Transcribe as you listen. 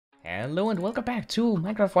Hello and welcome back to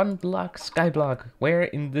Minecraft One Block Skyblock, where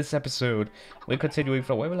in this episode we're continuing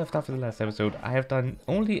from where we left off in the last episode. I have done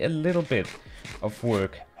only a little bit of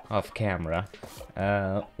work off camera.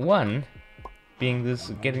 One being this,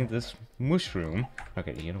 getting this mushroom.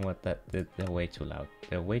 Okay, you know what? They're way too loud.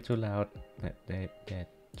 They're way too loud. They're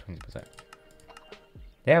 20%.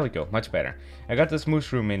 There we go, much better. I got this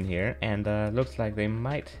mushroom in here, and looks like they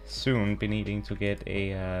might soon be needing to get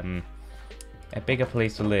a bigger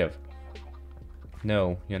place to live.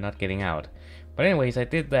 No, you're not getting out. But anyways, I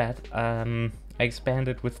did that. I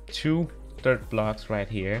expanded with 2 dirt blocks right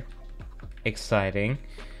here. Exciting.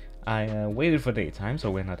 I waited for daytime,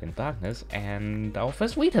 so we're not in darkness, and our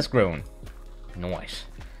first wheat has grown. Nice.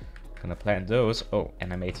 Gonna plant those. Oh,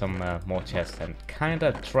 and I made some more chests and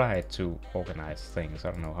kinda tried to organize things.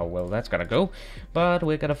 I don't know how well that's gonna go, but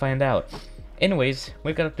we're gonna find out. Anyways,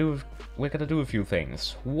 we're gonna do a few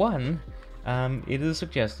things. One, it is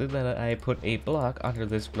suggested that I put a block under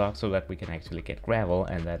this block so that we can actually get gravel,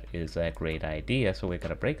 and that is a great idea. So we're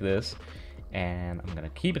gonna break this, and I'm gonna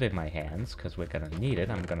keep it in my hands because we're gonna need it.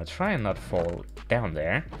 I'm gonna try and not fall down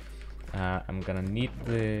there. I'm gonna need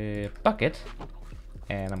the bucket,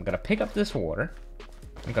 and I'm gonna pick up this water.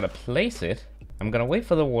 I'm gonna place it. I'm gonna wait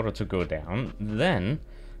for the water to go down. Then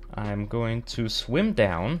I'm going to swim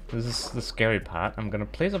down. This is the scary part. I'm gonna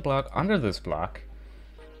place a block under this block.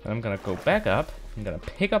 Then I'm gonna go back up. I'm gonna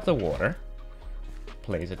pick up the water,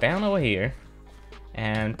 place it down over here,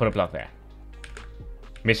 and put a block there.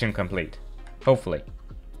 Mission complete. Hopefully.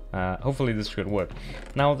 Hopefully this should work.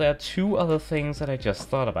 Now there are 2 other things that I just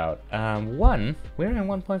thought about. One, we're in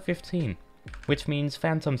 1.15, which means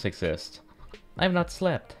phantoms exist. I've not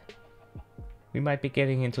slept. We might be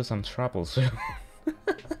getting into some trouble soon.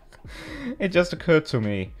 It just occurred to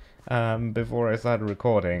me before I started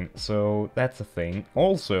recording, so that's a thing.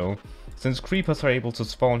 Also, since creepers are able to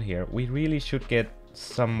spawn here, we really should get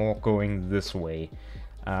some more going this way,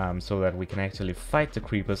 so that we can actually fight the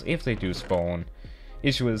creepers if they do spawn.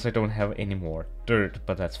 Issue is I don't have any more dirt,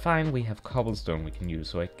 but that's fine. We have cobblestone we can use,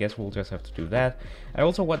 so I guess we'll just have to do that. I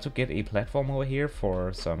also want to get a platform over here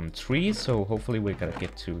for some trees, so hopefully we're gonna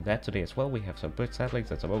get to that today as well. We have some birch saplings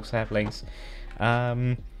and some oak saplings.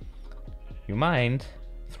 You mind?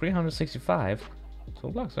 365 so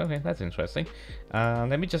blocks. Okay, that's interesting.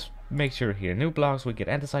 Let me just make sure here. New blocks, we get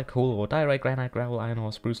andesite, coal ore, diorite, granite, gravel, iron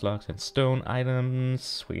ore, spruce logs, and stone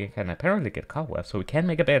items. We can apparently get cobweb, so we can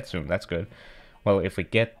make a bed soon. That's good. Well, if we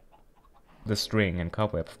get the string and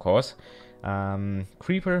cobweb, of course.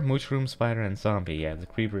 Creeper, mushroom, spider, and zombie. Yeah, the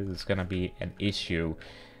creeper is gonna be an issue.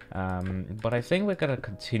 But I think we're gonna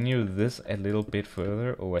continue this a little bit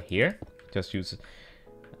further over here. Just use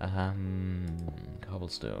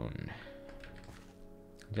cobblestone.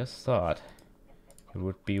 Just thought it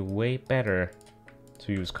would be way better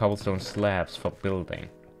to use cobblestone slabs for building.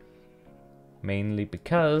 Mainly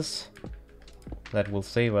because that will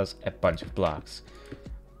save us a bunch of blocks.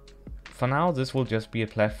 For now, this will just be a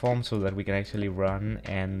platform so that we can actually run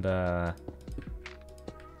and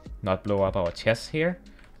not blow up our chests here.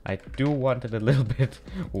 I do want it a little bit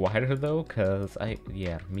wider though, cause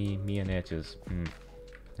me and edges.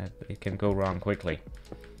 It can go wrong quickly.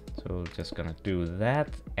 So just gonna do that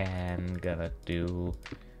and gonna do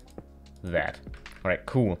that. Alright,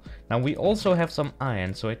 cool. Now we also have some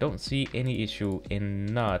iron, so I don't see any issue in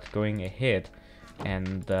not going ahead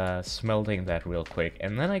and smelting that real quick.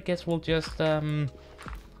 And then I guess we'll just go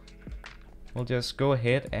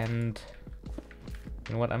ahead and,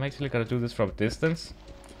 you know what, I'm actually gonna do this from a distance.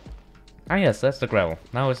 Ah yes, that's the gravel.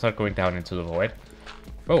 Now it's not going down into the void.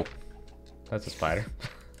 Oh, that's a spider.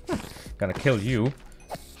 Gonna kill you.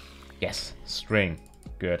 Yes, string.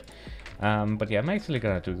 Good. But yeah, I'm actually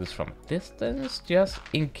gonna do this from a distance, just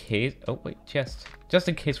in case. Oh wait, chest. Just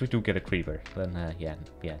in case we do get a creeper. Then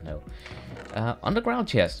no. Underground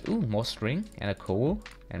chest. Ooh, more string and a coal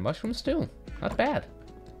and mushrooms too. Not bad.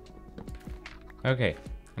 Okay,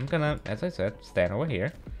 I'm gonna, as I said, stand over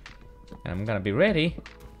here, and I'm gonna be ready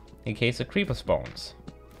in case a creeper spawns.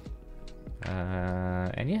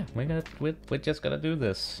 And yeah, we're just gonna do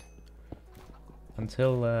this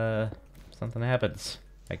until something happens,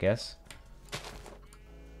 I guess.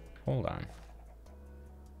 Hold on.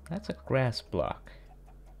 That's a grass block.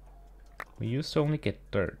 We used to only get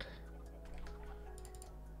dirt.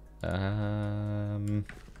 I'm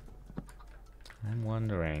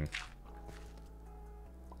wondering.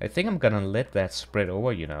 I think I'm gonna let that spread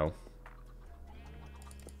over, you know.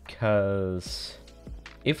 Cause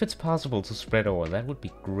if it's possible to spread over, that would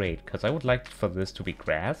be great. Cause I would like for this to be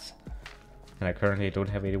grass. And I currently don't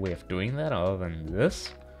have any way of doing that other than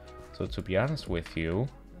this. So to be honest with you,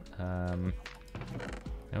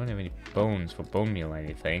 I don't have any bones for bone meal or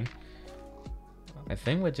anything. I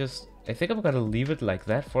think I'm gonna leave it like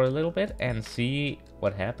that for a little bit and see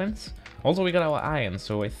what happens. Also, we got our iron,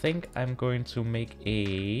 so I think I'm going to make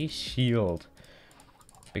a shield.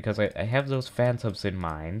 Because I have those phantoms in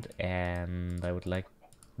mind, and I would like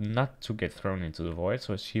not to get thrown into the void,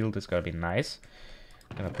 so a shield is gonna be nice.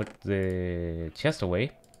 I'm gonna put the chest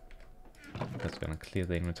away. That's gonna clear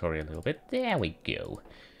the inventory a little bit. There we go.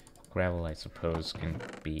 Gravel, I suppose, can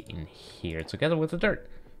be in here together with the dirt.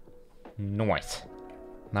 Nice.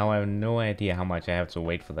 Now I have no idea how much I have to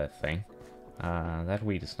wait for that thing. That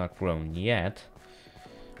wheat is not grown yet.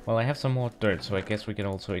 Well, I have some more dirt, so I guess we can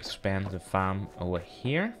also expand the farm over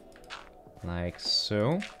here. Like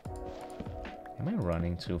so. Am I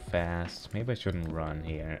running too fast? Maybe I shouldn't run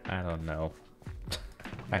here. I don't know.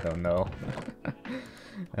 I don't know.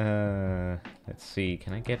 Let's see.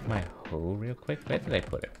 Can I get my hoe real quick? Where did I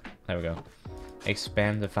put it? There we go.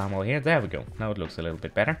 Expand the farm over here. There we go. Now it looks a little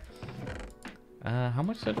bit better. How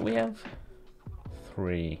much did we have?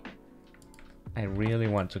 3. I really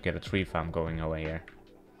want to get a tree farm going over here.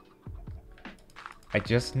 I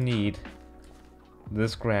just need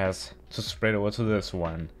this grass to spread over to this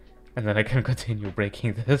one, and then I can continue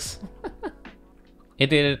breaking this. It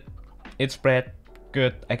did it. It spread.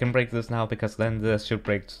 Good. I can break this now because then this should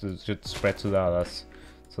spread to the others.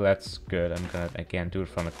 So that's good. I'm gonna again do it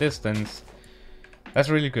from a distance. That's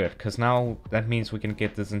really good because now that means we can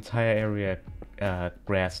get this entire area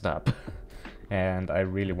grassed up, and I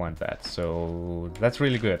really want that. So that's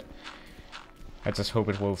really good. I just hope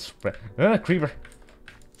it will spread. Creeper.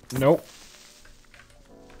 Nope.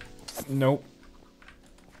 Nope.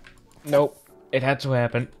 Nope. It had to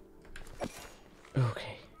happen.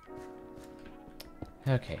 Okay.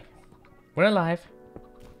 Okay. We're alive.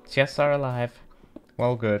 Chests are alive.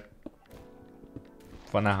 Well, good.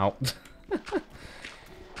 For now.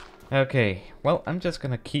 Okay. Well, I'm just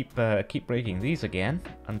gonna keep breaking these again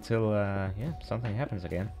until yeah, something happens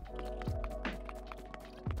again.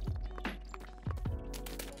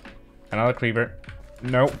 Another creeper.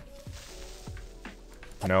 Nope.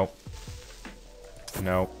 Nope.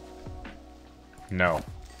 Nope. No.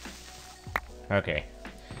 Okay.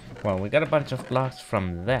 Well, we got a bunch of blocks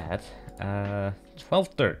from that.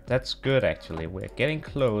 12 dirt. That's good, actually. We're getting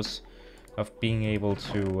close of being able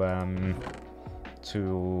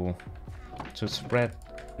to spread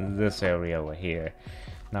this area over here.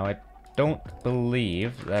 Now, I don't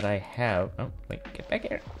believe that I have... Oh, wait, get back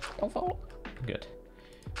here. Don't fall. Good.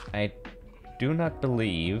 I do not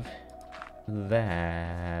believe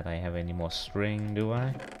that I have any more string, do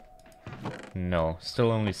I? No,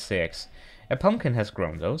 still only 6. A pumpkin has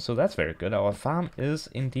grown though, so that's very good. Our farm is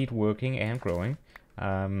indeed working and growing.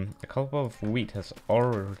 A couple of wheat has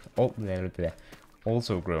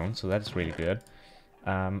also grown, so that's really good.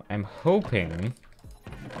 I'm hoping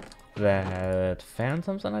that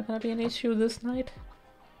phantoms are not gonna be an issue this night.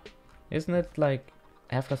 Isn't it like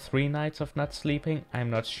after 3 nights of not sleeping? I'm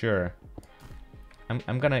not sure.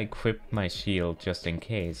 I'm gonna equip my shield just in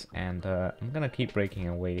case, and I'm gonna keep breaking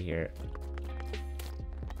away here.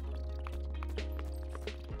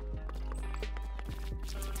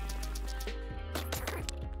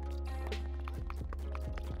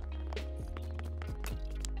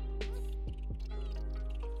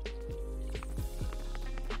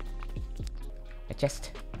 A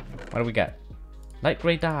chest. What do we got? Light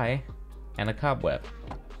gray dye and a cobweb.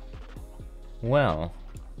 Well,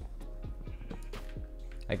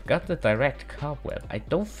 I got the direct cobweb. I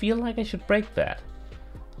don't feel like I should break that.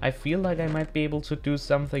 I feel like I might be able to do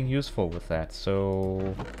something useful with that,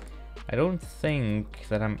 so I don't think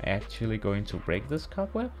that I'm actually going to break this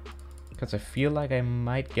cobweb, because I feel like I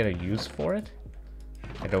might get a use for it.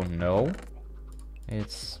 I don't know.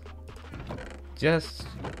 It's just...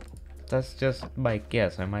 That's just my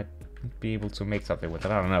guess. I might be able to make something with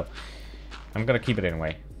it. I don't know. I'm gonna keep it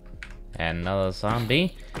anyway. Another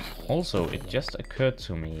zombie. Also, it just occurred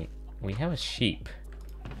to me, we have a sheep.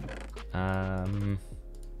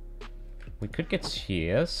 We could get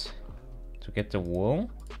shears to get the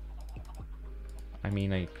wool. I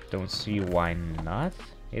mean, I don't see why not.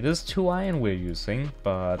 It is 2 iron we're using,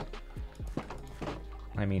 but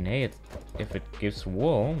I mean, hey, if it gives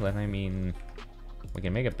wool, then I mean, we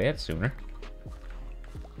can make a bed sooner.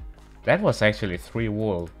 That was actually 3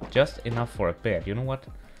 wool, just enough for a bed. You know what?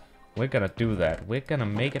 We're gonna do that. We're gonna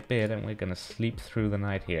make a bed and we're gonna sleep through the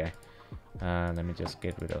night here. Let me just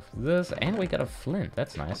get rid of this. And we got a flint.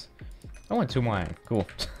 That's nice. I want 2 more iron. Cool.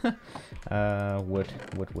 Wood.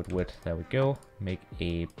 There we go. Make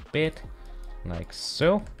a bed like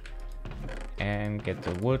so. And get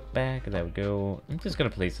the wood back. There we go. I'm just gonna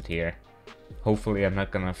place it here. Hopefully I'm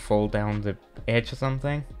not gonna fall down the edge or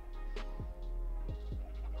something.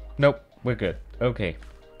 Nope, we're good. Okay,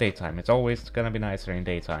 daytime. It's always gonna be nicer in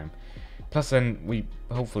daytime. Plus then we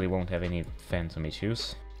hopefully won't have any phantom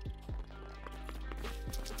issues.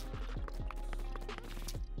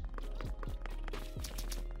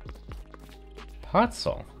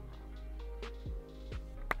 Puzzle.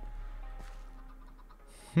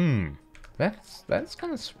 That's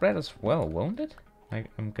gonna spread as well, won't it?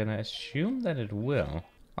 I'm gonna assume that it will.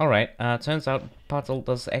 Alright, turns out puzzle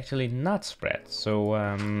does actually not spread, so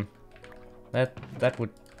that would,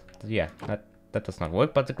 yeah, that does not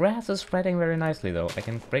work. But the grass is spreading very nicely though. I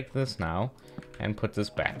can break this now and put this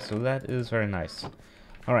back, so that is very nice.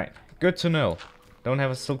 Alright, good to know. Don't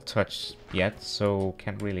have a silk touch yet, so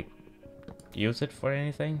can't really use it for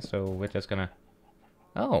anything, so we're just gonna...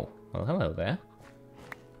 Oh, well hello there.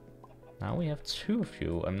 Now we have 2 of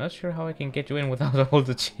you. I'm not sure how I can get you in without all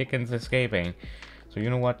the chickens escaping. So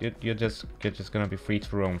you know what, you're just gonna be free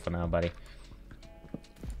to roam for now, buddy.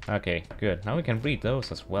 Okay, good. Now we can breed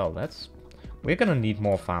those as well. We're gonna need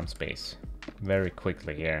more farm space very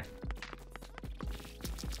quickly here.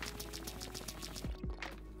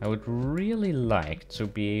 I would really like to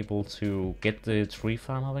be able to get the tree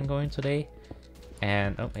farm up and going today.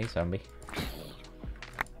 And oh, hey zombie.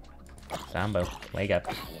 Sambo, wake up.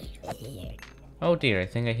 Oh dear, I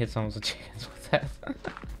think I hit some of the chickens with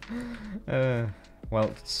that.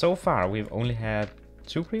 Well, so far we've only had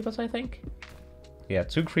 2 creepers, I think? Yeah,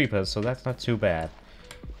 2 creepers, so that's not too bad.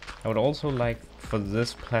 I would also like for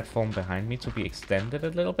this platform behind me to be extended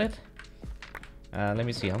a little bit. Let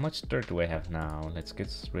me see, how much dirt do I have now? Let's get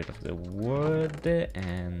rid of the wood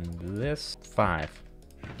and this. 5.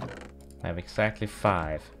 I have exactly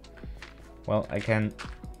 5. Well, I can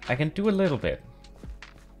do a little bit.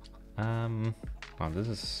 Oh,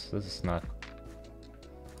 this is not.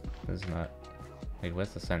 Wait,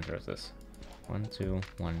 where's the center of this? 1, 2,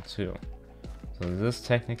 1, 2. So this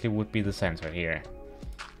technically would be the center here.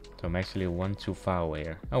 So I'm actually 1 too far away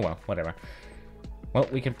here. Oh well, whatever. Well,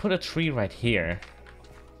 we can put a tree right here.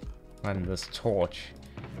 On this torch.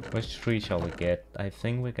 Which tree shall we get? I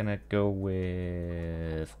think we're gonna go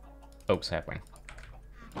with oak sapling.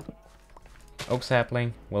 Oak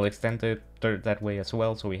sapling will extend the dirt that way as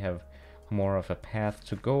well, so we have more of a path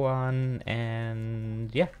to go on,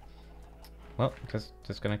 and yeah. Well,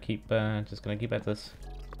 just gonna keep at this.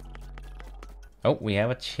 Oh, we have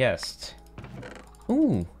a chest.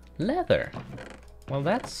 Ooh, leather. Well,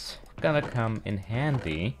 that's gonna come in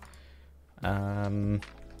handy. Yeah,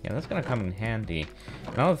 that's gonna come in handy.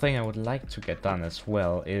 Another thing I would like to get done as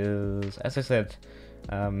well is, as I said,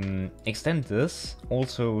 extend this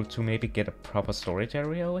also to maybe get a proper storage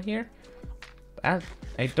area over here. I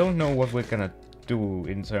don't know what we're gonna do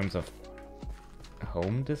in terms of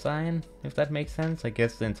home design, if that makes sense. I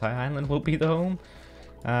guess the entire island will be the home.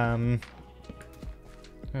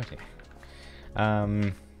 Okay.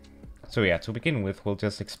 So yeah, to begin with, we'll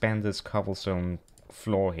just expand this cobblestone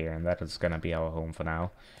floor here, and that is gonna be our home for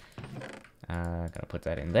now. Gonna put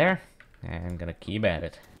that in there, and gonna keep at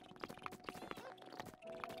it.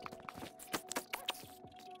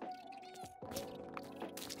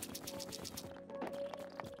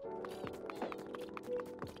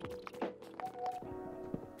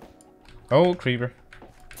 Oh, creeper.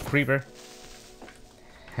 Creeper.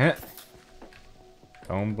 Huh.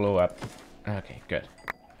 Don't blow up. Okay, good.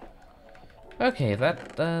 Okay,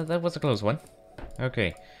 that was a close one.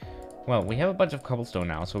 Okay. Well, we have a bunch of cobblestone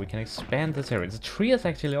now, so we can expand this area. The tree has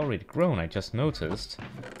actually already grown, I just noticed.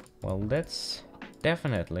 Well, let's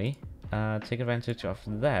definitely take advantage of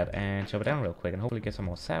that and chop it down real quick and hopefully get some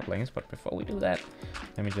more saplings. But before we do that,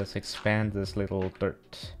 let me just expand this little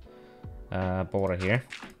dirt border here.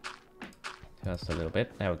 Just a little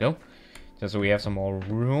bit. There we go. Just so we have some more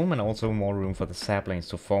room and also more room for the saplings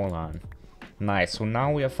to fall on. Nice. So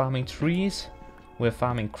now we are farming trees. We're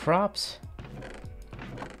farming crops.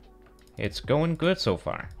 It's going good so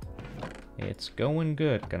far. It's going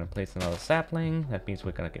good. Gonna place another sapling. That means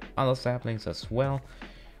we're gonna get other saplings as well.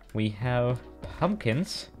 We have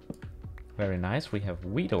pumpkins. Very nice. We have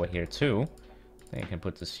wheat over here too. I think I can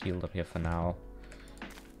put the shield up here for now.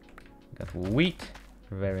 Got wheat.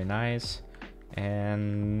 Very nice.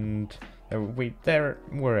 And there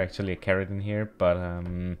were actually a carrot in here, but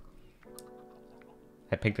I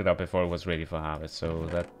picked it up before it was ready for harvest, so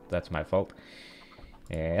that's my fault.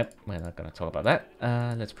 Yep, we're not gonna talk about that.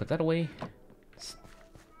 Let's put that away.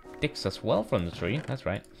 Sticks as well from the tree, that's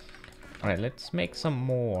right. Alright, let's make some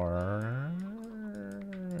more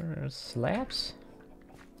slabs.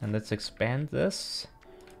 And let's expand this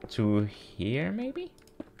to here, maybe?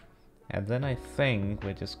 And then I think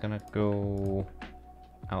we're just gonna go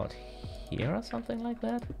out here or something like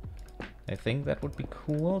that. I think that would be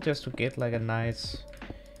cool, just to get like a nice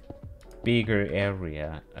bigger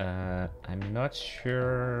area. I'm not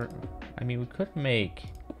sure. I mean, we could maybe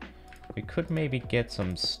get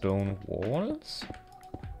some stone walls.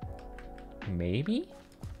 Maybe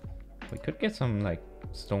we could get some like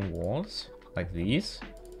stone walls like these.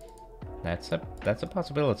 That's a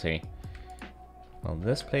possibility. Well,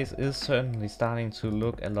 this place is certainly starting to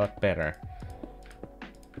look a lot better.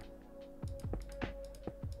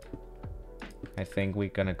 I think we're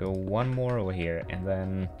gonna go one more over here, and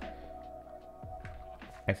then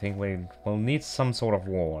I think we'll need some sort of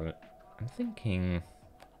wall. I'm thinking...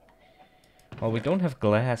 Well, we don't have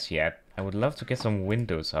glass yet. I would love to get some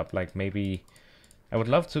windows up, like maybe... I would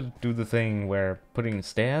love to do the thing where putting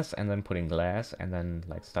stairs and then putting glass and then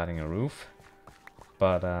like starting a roof.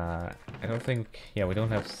 But I don't think... Yeah, we don't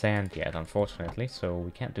have sand yet, unfortunately, so we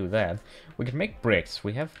can't do that. We can make bricks.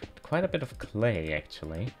 We have quite a bit of clay,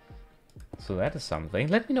 actually. So that is something.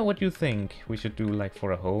 Let me know what you think we should do, like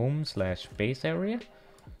for a home slash base area.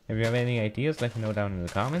 If you have any ideas, let me know down in the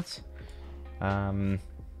comments. But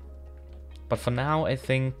for now, I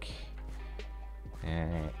think...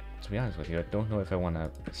 to be honest with you, I don't know if I want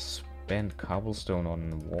to spend cobblestone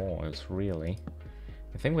on walls, really.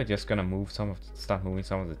 I think we're just gonna start moving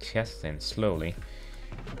some of the chests in slowly.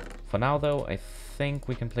 For now, though, I think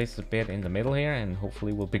we can place the bed in the middle here, and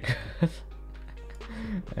hopefully we'll be good.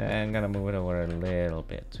 I'm gonna move it over a little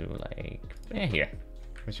bit to like here.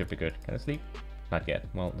 We should be good. Can I sleep? Not yet.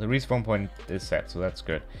 Well, the respawn point is set, so that's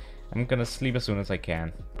good. I'm gonna sleep as soon as I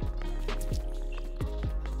can.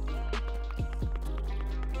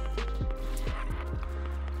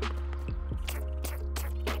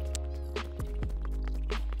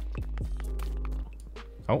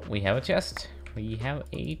 Oh, we have a chest. We have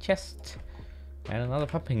a chest. And another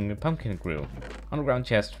pumpkin grew. Underground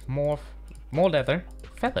chest. More leather,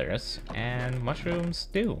 feathers, and mushroom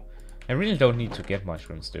stew. I really don't need to get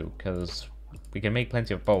mushroom stew, because we can make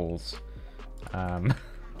plenty of bowls.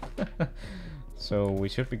 So we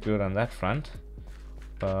should be good on that front.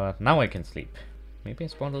 But now I can sleep. Maybe I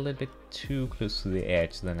spawned a little bit too close to the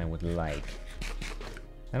edge than I would like.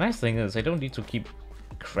 The nice thing is I don't need to keep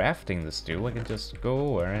crafting the stew. I can just go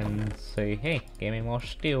over and say, hey, give me more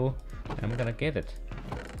stew, and I'm gonna get it.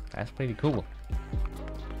 That's pretty cool.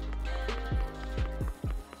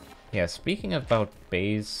 Yeah, speaking about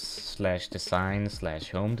base slash design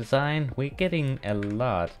slash home design, we're getting a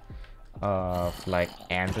lot of like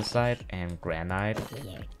andesite and granite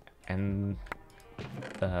and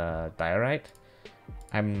diorite.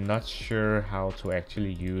 I'm not sure how to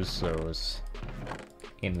actually use those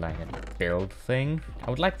in like a build thing. I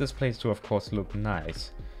would like this place to, of course, look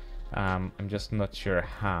nice. I'm just not sure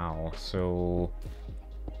how, so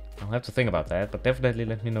I'll have to think about that, but definitely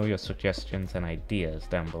let me know your suggestions and ideas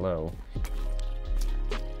down below.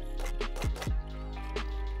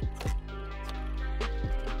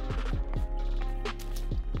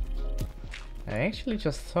 I actually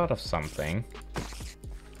just thought of something.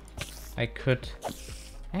 I could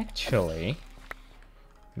actually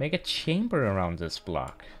make a chamber around this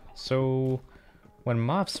block. So when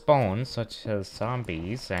mobs spawn, such as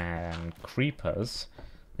zombies and creepers,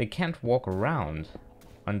 they can't walk around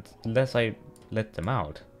unless I let them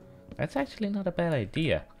out. That's actually not a bad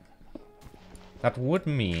idea. That would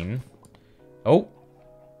mean... Oh!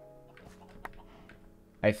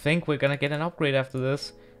 I think we're gonna get an upgrade after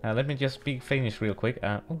this. Let me just be finished real quick.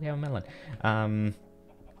 Oh, we have a melon.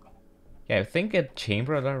 Yeah, I think a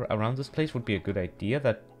chamber around this place would be a good idea.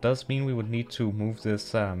 That does mean we would need to move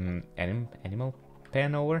this animal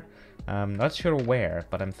pen over. Not sure where,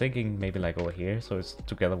 but I'm thinking maybe like over here, so it's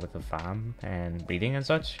together with the farm and breeding and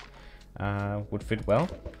such. Would fit well.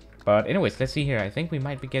 But anyways, let's see here. I think we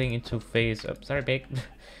might be getting into phase... sorry, big.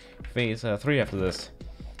 phase 3 after this.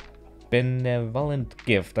 Benevolent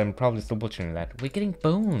gift. I'm probably still butchering that. We're getting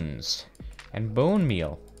bones. And bone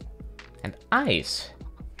meal. And ice.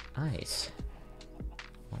 Ice.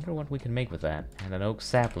 Wonder what we can make with that. And an oak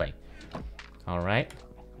sapling. Alright.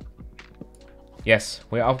 Yes,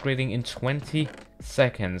 we're upgrading in 20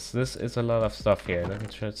 seconds. This is a lot of stuff here. Let me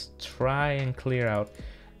just try and clear out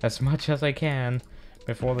as much as I can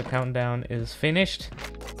before the countdown is finished.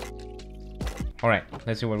 Alright,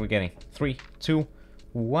 let's see what we're getting. 3, 2,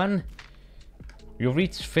 1. You've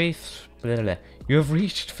reached phase... You have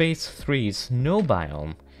reached phase 3, snow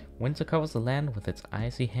biome. Winter covers the land with its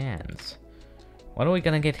icy hands. What are we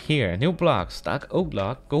gonna get here? New blocks, dark oak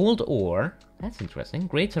block, gold ore. That's interesting.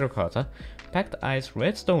 Grey terracotta, packed ice,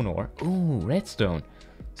 redstone ore. Ooh, redstone.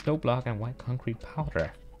 Snow block and white concrete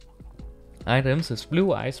powder. Items is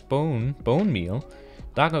blue ice bone meal,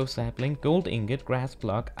 doggo sapling, gold ingot, grass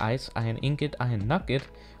block, ice iron ingot, iron nugget,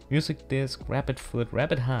 music disc, rabbit foot,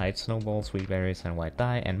 rabbit hide, snowballs, sweet berries, and white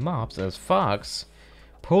dye, and mobs as fox,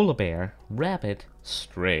 polar bear, rabbit,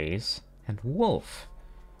 strays, and wolf.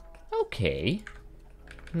 Okay,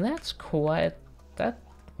 that's quite that.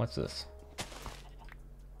 What's this?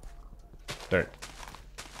 Dirt.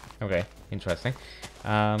 Okay, interesting.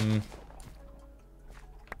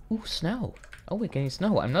 Ooh, snow. Oh, we're getting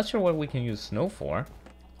snow. I'm not sure what we can use snow for.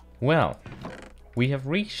 Well, we have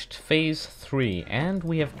reached phase 3, and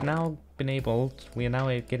we have now been able to, we are now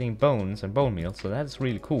getting bones and bone meal, so that's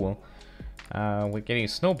really cool. We're getting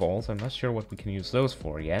snowballs. I'm not sure what we can use those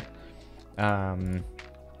for yet.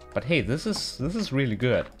 But hey, this is really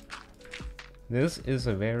good. This is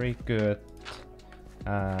a very good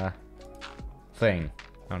thing.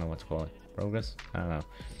 I don't know what to call it. Progress? I don't know.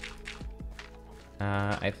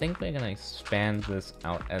 I think we're gonna expand this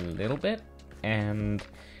out a little bit, and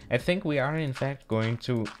I think we are in fact going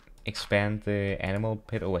to expand the animal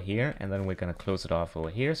pit over here, and then we're gonna close it off over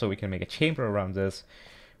here so we can make a chamber around this.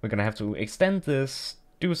 We're gonna have to extend this,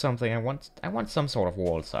 do something. I want some sort of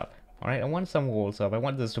walls up. Alright, I want some walls up. I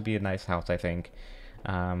want this to be a nice house, I think.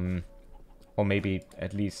 Or maybe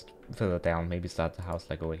at least further down, maybe start the house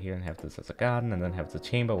like over here and have this as a garden, and then have the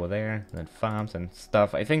chamber over there, and then farms and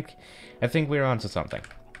stuff. I think we're onto something.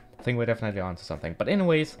 I think we're definitely onto something. But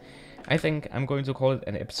anyways, I think I'm going to call it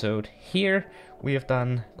an episode here. We have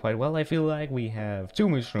done quite well, I feel like. We have 2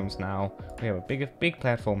 mushrooms now. We have a big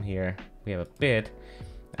platform here. We have a bit.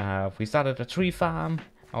 We started a tree farm.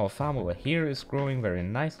 Our farm over here is growing very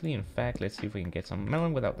nicely. In fact, let's see if we can get some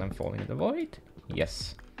melon without them falling in the void.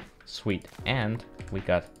 Yes. Sweet. And we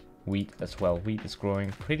got wheat as well. Wheat is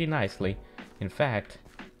growing pretty nicely. In fact,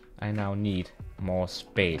 I now need more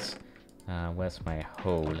space. Where's my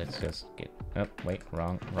hoe? Let's just get... Oh, wait,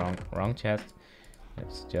 wrong chest.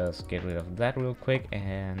 Let's just get rid of that real quick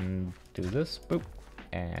and do this, boop,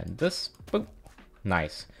 and this, boop.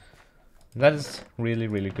 Nice. That is really,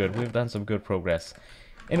 really good. We've done some good progress.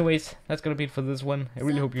 Anyways, that's gonna be it for this one. I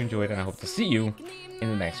really hope you enjoyed, and I hope to see you in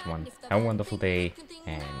the next one. Have a wonderful day,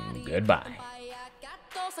 and goodbye.